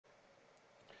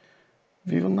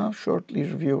We will now shortly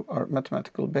review our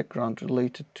mathematical background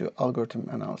related to algorithm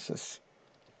analysis.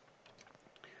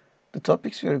 The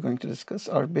topics we are going to discuss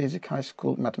are basic high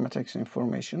school mathematics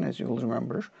information, as you will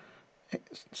remember,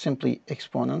 simply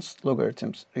exponents,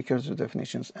 logarithms, recursive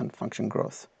definitions, and function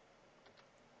growth.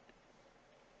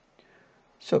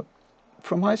 So,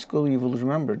 from high school you will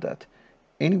remember that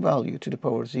any value to the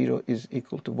power 0 is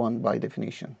equal to 1 by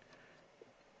definition.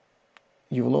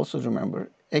 You will also remember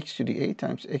x to the a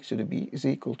times x to the b is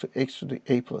equal to x to the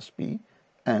a plus b,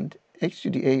 and x to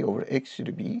the a over x to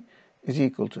the b is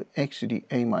equal to x to the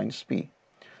a minus b.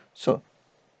 So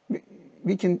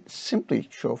we can simply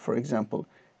show, for example,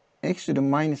 x to the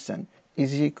minus n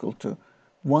is equal to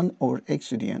 1 over x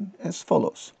to the n as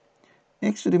follows.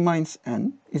 X to the minus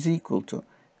n is equal to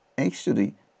x to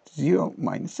the 0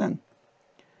 minus n.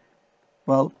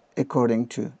 Well, according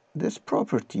to this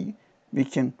property, we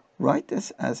can write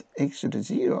this as x to the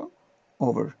 0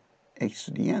 over x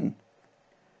to the n.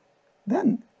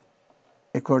 Then,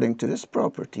 according to this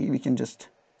property, we can just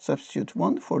substitute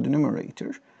 1 for the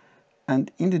numerator,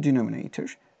 and in the denominator,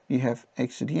 we have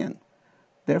x to the n.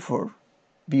 Therefore,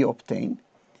 we obtain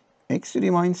x to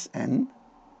the minus n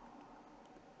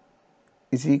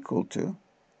is equal to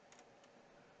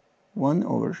 1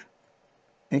 over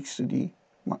x to the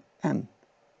n,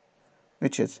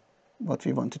 which is what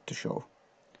we wanted to show.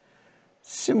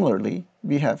 Similarly,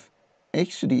 we have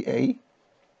x to the a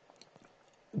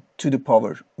to the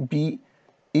power b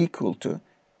equal to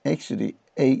x to the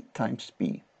a times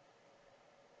b.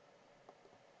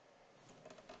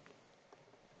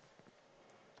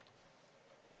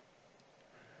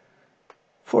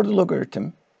 For the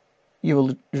logarithm, you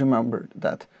will remember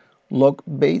that log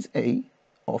base a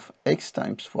of x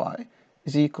times y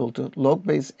is equal to log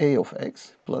base a of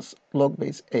x plus log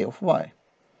base a of y.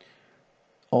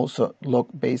 Also, log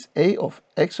base a of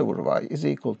x over y is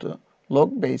equal to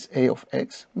log base a of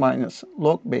x minus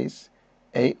log base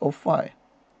a of y.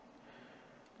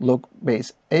 Log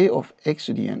base a of x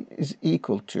to the n is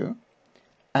equal to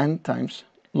n times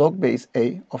log base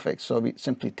a of x. So we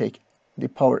simply take the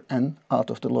power n out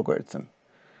of the logarithm.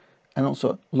 And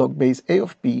also log base a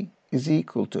of b is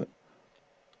equal to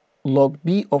log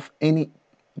b of any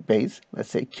base, let's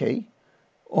say k,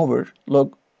 over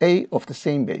log a of the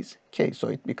same base, k. So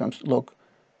it becomes log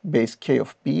base k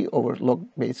of b over log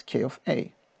base k of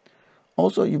a.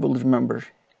 Also, you will remember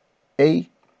a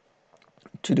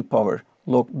to the power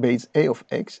log base a of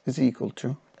x is equal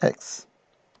to x.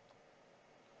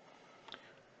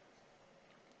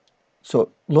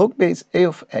 So log base a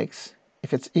of x,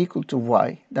 if it's equal to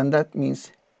y, then that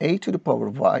means a to the power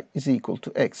y is equal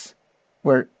to x,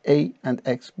 where a and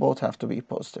x both have to be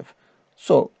positive.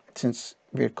 So since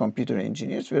we're computer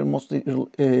engineers, we're mostly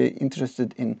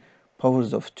interested in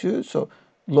powers of 2. So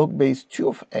log base 2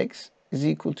 of x is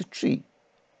equal to 3.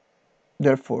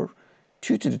 Therefore,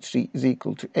 2 to the 3 is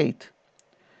equal to 8.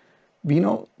 We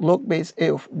know log base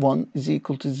a of 1 is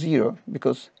equal to 0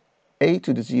 because a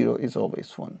to the 0 is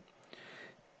always 1.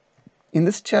 In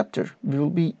this chapter, we will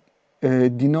be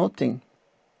denoting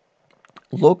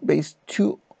log base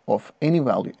 2 of any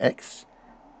value x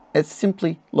as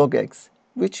simply log x,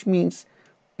 which means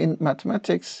in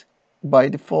mathematics, by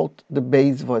default, the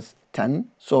base was 10.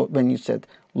 So when you said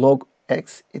log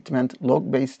x, it meant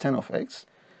log base 10 of x.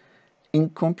 In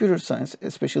computer science,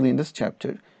 especially in this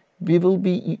chapter, we will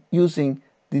be using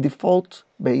the default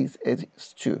base as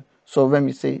 2. So when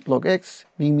we say log x,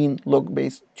 we mean log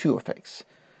base 2 of x.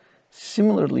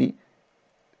 Similarly,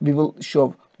 we will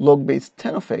show log base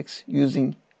 10 of x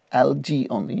using LG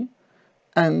only.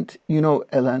 And you know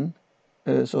ln,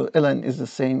 so ln is the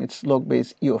same, it's log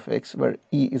base e of x, where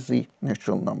e is the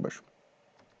natural number.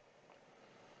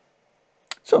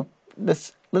 So let's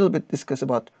a little bit discuss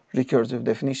about recursive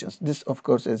definitions. This, of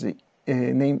course, as the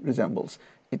name resembles,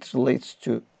 it relates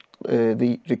to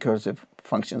the recursive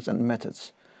functions and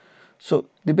methods. So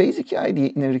the basic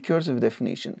idea in a recursive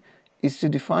definition is to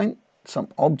define some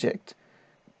object,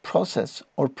 process,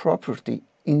 or property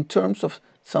in terms of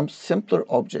some simpler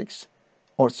objects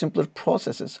or simpler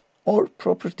processes or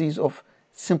properties of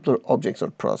simpler objects or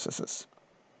processes.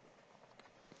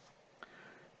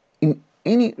 In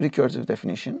any recursive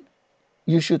definition,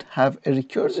 you should have a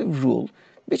recursive rule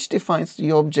which defines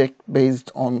the object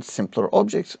based on simpler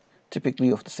objects,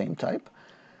 typically of the same type,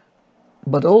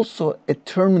 but also a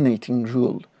terminating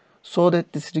rule so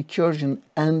that this recursion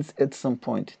ends at some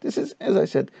point. This is, as I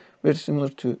said, very similar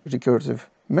to recursive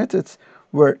methods,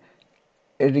 where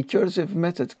a recursive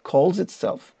method calls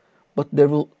itself, but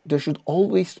there should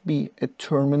always be a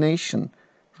termination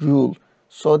rule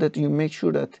so that you make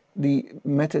sure that the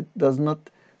method does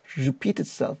not repeat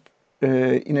itself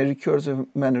in a recursive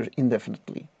manner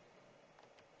indefinitely.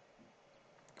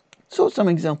 So some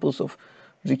examples of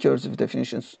recursive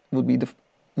definitions would be the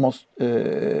most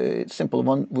simple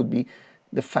one would be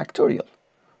the factorial.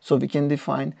 So we can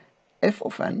define f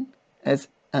of n as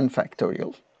n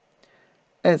factorial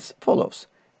as follows.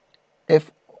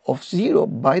 F of 0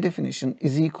 by definition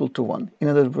is equal to 1. In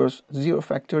other words, 0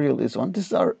 factorial is 1. This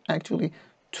is our actually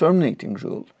terminating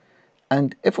rule.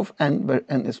 And f of n, where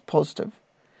n is positive,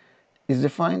 is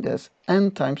defined as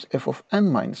n times f of n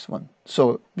minus 1.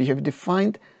 So we have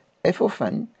defined f of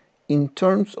n in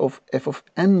terms of f of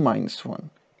n minus 1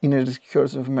 in a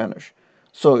recursive manner.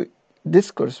 So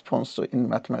this corresponds to, in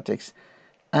mathematics,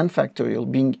 n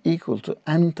factorial being equal to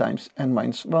n times n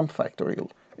minus 1 factorial,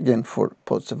 again for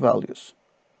positive values.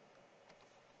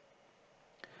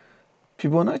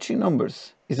 Fibonacci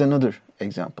numbers is another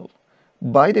example.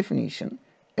 By definition,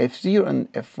 f0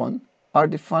 and f1 are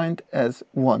defined as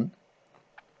 1.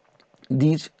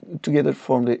 These together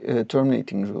form the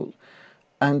terminating rule.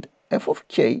 And f of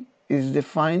k is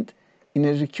defined in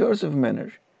a recursive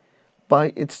manner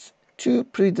by its two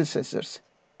predecessors,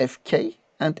 fk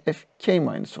and fk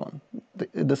minus 1,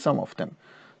 the sum of them.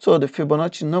 So the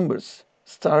Fibonacci numbers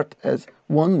start as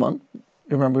 1, 1.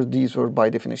 Remember, these were by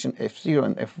definition f0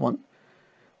 and f1.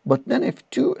 But then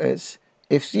f2 is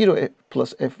f0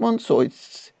 plus f1, so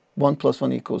it's 1 plus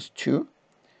 1 equals 2.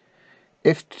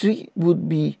 f3 would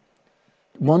be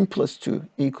 1 plus 2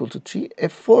 equal to 3.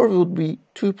 f4 would be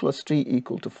 2 plus 3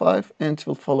 equal to 5, and it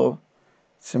will follow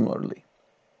similarly.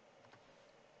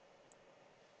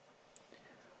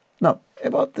 Now,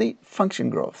 about the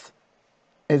function growth.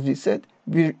 As we said,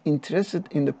 we're interested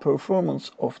in the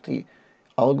performance of the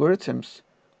algorithms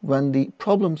when the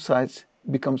problem size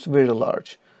becomes very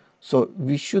large. So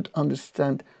we should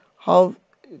understand how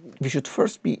we should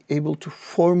first be able to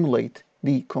formulate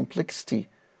the complexity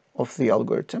of the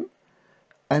algorithm,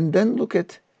 and then look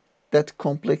at that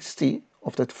complexity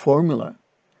of that formula,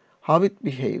 how it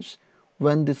behaves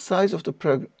when the size of the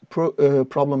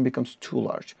problem becomes too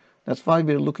large. That's why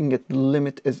we're looking at the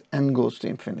limit as n goes to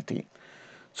infinity.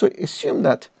 So assume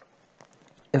that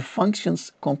a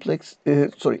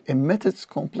method's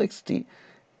complexity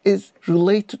is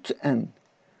related to n.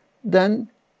 Then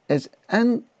as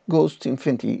n goes to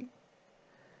infinity,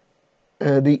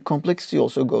 the complexity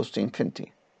also goes to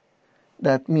infinity.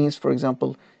 That means, for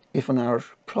example, if in our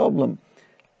problem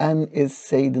n is,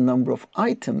 say, the number of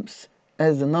items,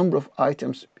 as the number of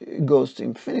items goes to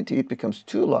infinity, it becomes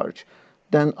too large,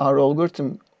 then our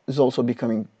algorithm is also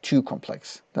becoming too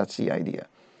complex. That's the idea.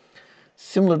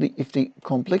 Similarly, if the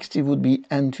complexity would be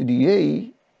n to the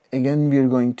a, again we are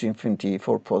going to infinity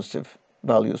for positive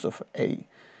values of a.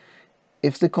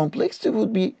 If the complexity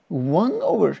would be 1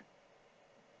 over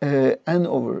n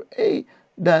over a,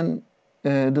 then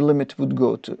the limit would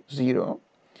go to 0.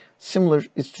 Similar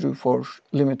is true for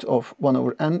limit of 1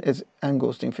 over n. As n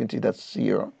goes to infinity, that's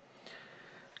 0.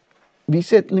 We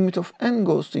said limit of n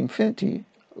goes to infinity,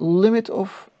 limit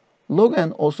of log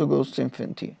n also goes to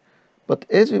infinity. But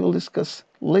as we will discuss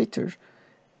later,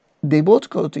 they both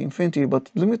go to infinity,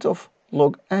 but limit of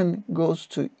log n goes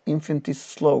to infinity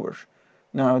slower.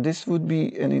 Now, this would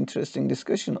be an interesting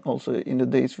discussion also in the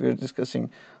days we are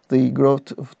discussing the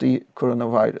growth of the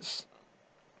coronavirus.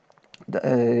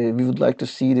 We would like to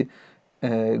see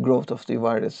the growth of the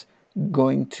virus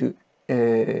going to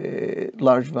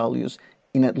large values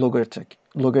in a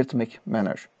logarithmic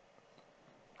manner.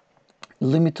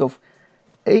 Limit of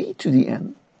a to the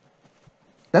n,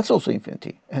 that's also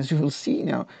infinity. As you will see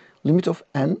now, limit of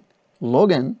n,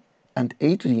 log n, and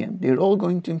a to the n, they're all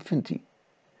going to infinity.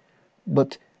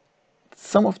 But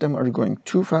some of them are going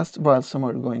too fast, while some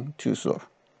are going too slow.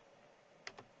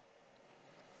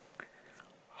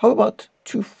 How about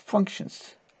two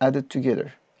functions added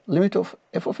together? Limit of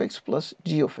f of x plus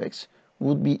g of x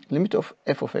would be limit of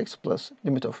f of x plus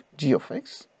limit of g of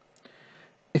x.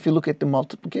 If you look at the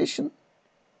multiplication,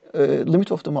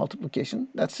 limit of the multiplication,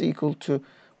 that's equal to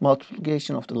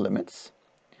multiplication of the limits.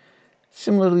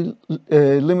 Similarly,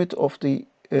 limit of the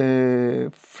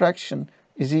fraction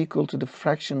is equal to the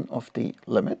fraction of the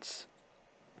limits.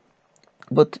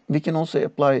 But we can also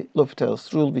apply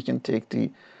L'Hopital's rule. We can take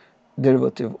the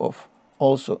derivative of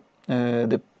also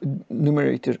the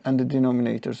numerator and the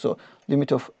denominator. So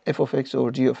limit of f of x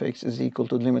over g of x is equal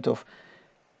to the limit of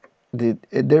the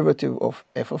derivative of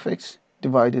f of x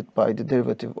divided by the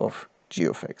derivative of g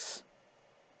of x.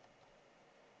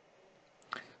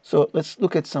 So let's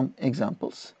look at some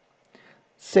examples.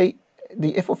 Say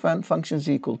the f of n function is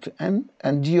equal to n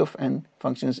and g of n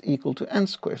function is equal to n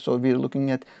squared. So we are looking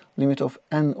at limit of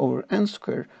n over n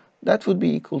squared. That would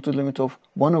be equal to limit of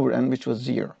 1 over n, which was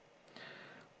 0.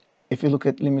 If you look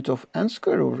at limit of n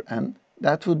squared over n,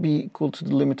 that would be equal to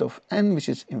the limit of n, which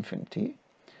is infinity.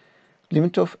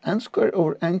 Limit of n squared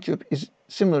over n cubed is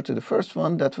similar to the first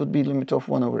one. That would be limit of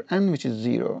 1 over n, which is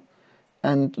 0.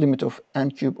 And limit of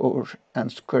n cubed over n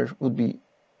squared would be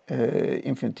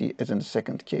infinity, as in the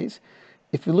second case.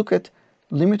 If we look at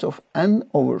limit of n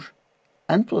over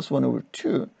n plus 1 over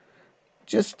 2,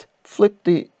 just flip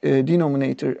the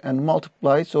denominator and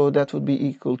multiply, so that would be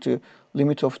equal to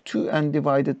limit of 2n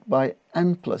divided by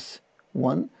n plus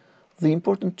 1. The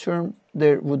important term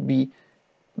there would be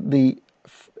the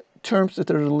terms that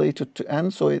are related to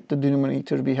n. So at the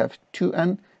denominator we have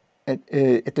 2n, at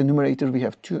the numerator we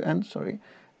have 2n, sorry,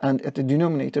 and at the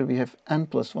denominator we have n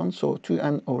plus 1, so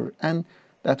 2n over n.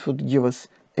 That would give us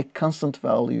a constant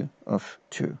value of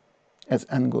 2, as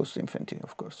n goes to infinity,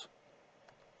 of course.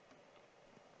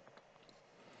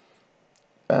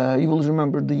 You will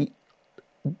remember the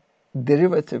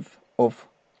derivative of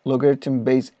logarithm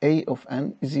base a of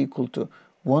n is equal to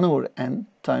 1 over n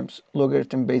times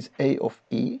logarithm base a of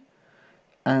e,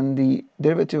 and the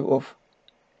derivative of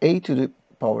a to the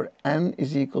power n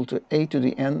is equal to a to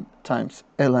the n times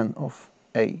ln of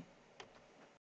a.